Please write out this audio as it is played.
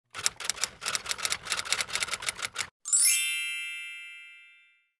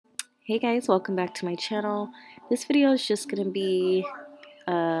Hey guys, welcome back to my channel. This video is just going to be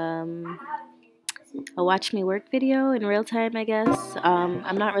a watch me work video in real time, I guess.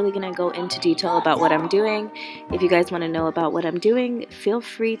 I'm not really going to go into detail about what I'm doing. If you guys want to know about what I'm doing, feel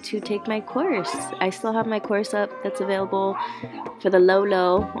free to take my course. I still have my course up that's available for the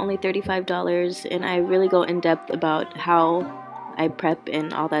low, only $35, and I really go in depth about how I prep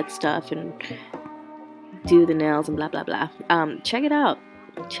and all that stuff and do the nails and blah blah blah. Check it out.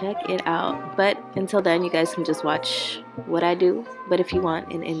 But until then, you guys can just watch what I do. But if you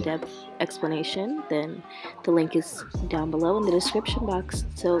want an in-depth explanation, then the link is down below in the description box.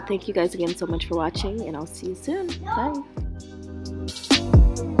 So thank you guys again so much for watching, and I'll see you soon. Bye.